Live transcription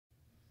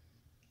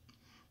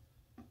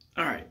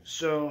Alright,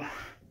 so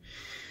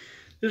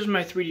this is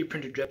my 3D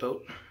printed jet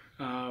boat.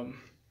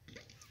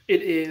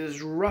 It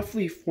is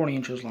roughly 40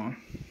 inches long.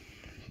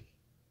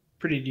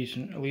 Pretty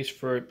decent, at least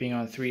for it being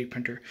on a 3D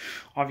printer.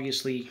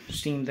 Obviously,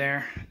 steam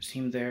there.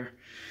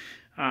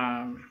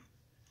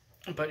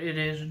 But it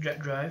is a jet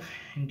drive,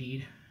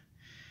 indeed.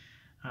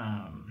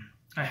 I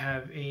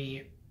have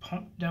a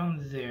pump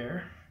down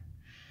there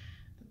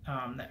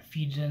that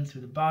feeds in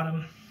through the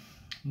bottom,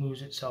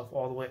 moves itself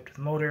all the way up to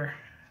the motor,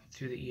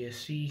 through the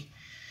ESC,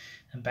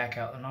 and back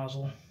out the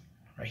nozzle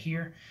right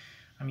here.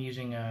 I'm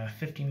using a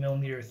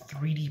 50mm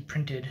 3D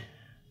printed,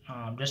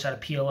 just out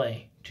of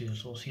PLA too,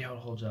 so we'll see how it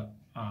holds up.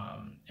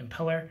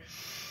 Impeller,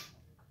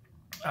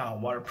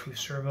 waterproof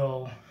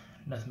servo,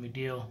 nothing big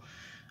deal.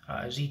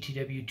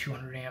 ZTW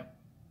 200 amp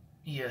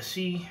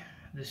ESC.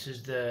 This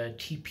is the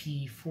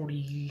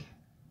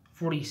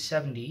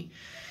TP4070,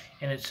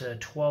 and it's a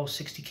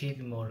 1260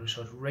 kV motor,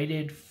 so it's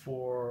rated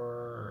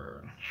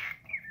for,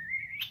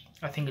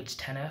 I think it's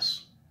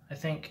 10S,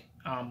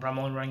 but I'm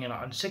only running it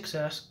on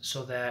 6S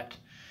so that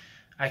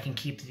I can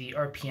keep the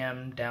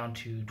RPM down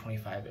to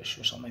 25-ish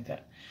or something like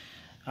that.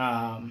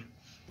 I'm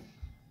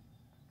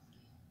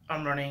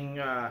running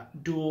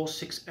dual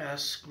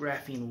 6S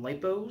graphene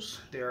LiPos.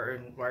 They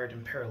are wired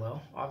in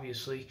parallel,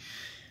 obviously,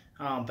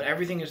 but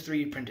everything is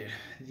 3D printed.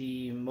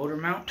 The motor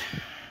mount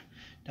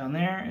down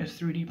there is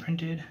 3D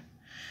printed.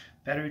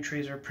 Battery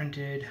trays are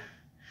printed.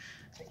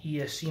 The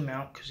ESC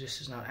mount, because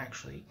this is not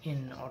actually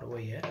in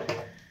AutoWay yet.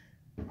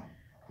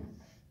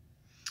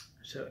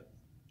 So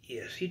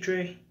ESC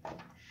tray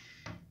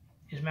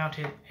is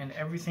mounted, and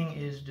everything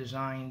is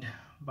designed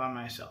by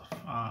myself,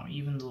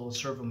 even the little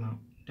servo mount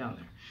down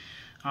there.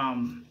 I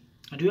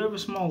do have a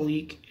small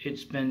leak.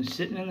 It's been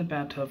sitting in the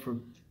bathtub for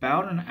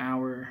about an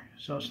hour,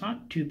 so it's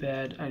not too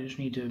bad. I just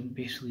need to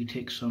basically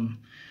take some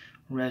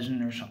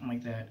resin or something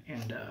like that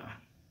and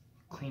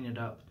clean it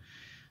up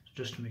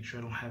just to make sure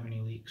I don't have any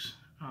leaks.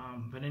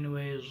 But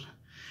anyways,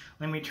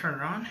 let me turn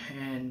it on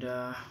and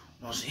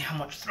we'll see how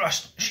much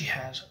thrust she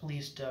has, at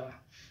least a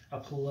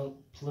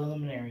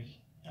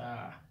preliminary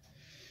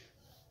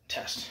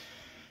test.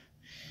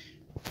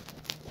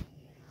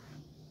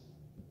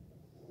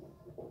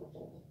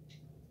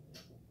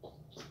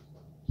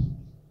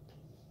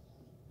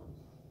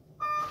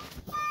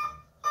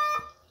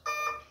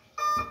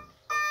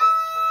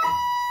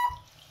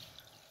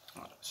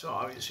 So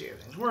obviously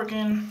everything's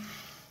working.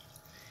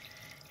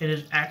 It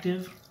is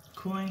active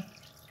cooling,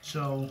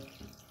 so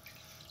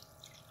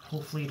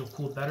hopefully it'll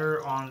cool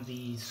better on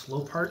the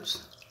slow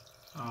parts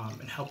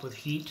and help with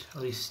heat, or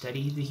at least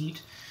steady the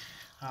heat.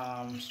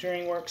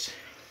 Steering works.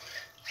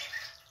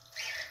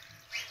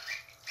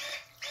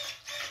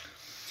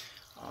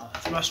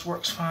 Thrust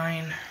works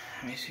fine.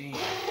 Let me see.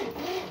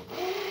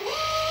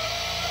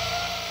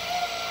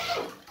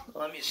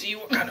 Let me see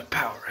what kind of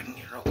power I can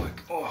get real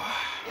quick. Oh.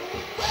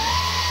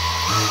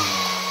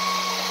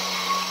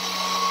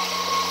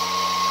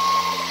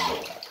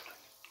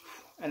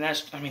 And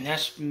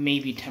that's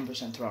maybe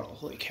 10% throttle.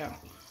 Holy cow.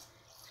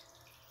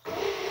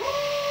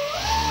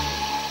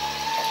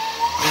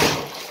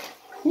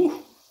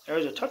 Whew.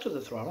 There's a touch of the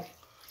throttle.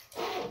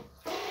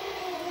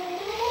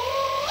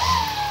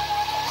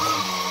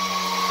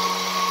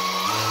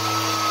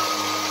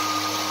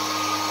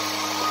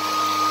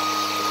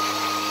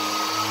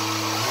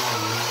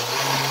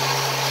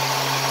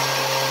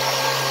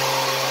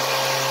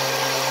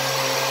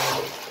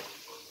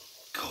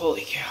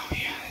 Holy cow,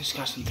 yeah, it's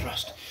got some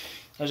thrust.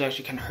 That was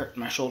actually kind of hurting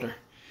my shoulder.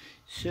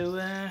 So,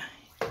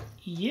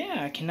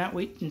 yeah, I cannot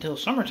wait until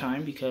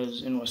summertime,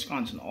 because in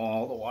Wisconsin,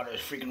 all the water is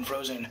freaking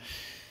frozen.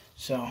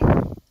 So,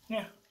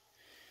 yeah,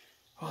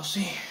 we'll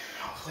see.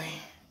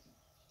 Hopefully,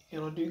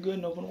 it'll do good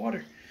in open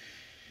water.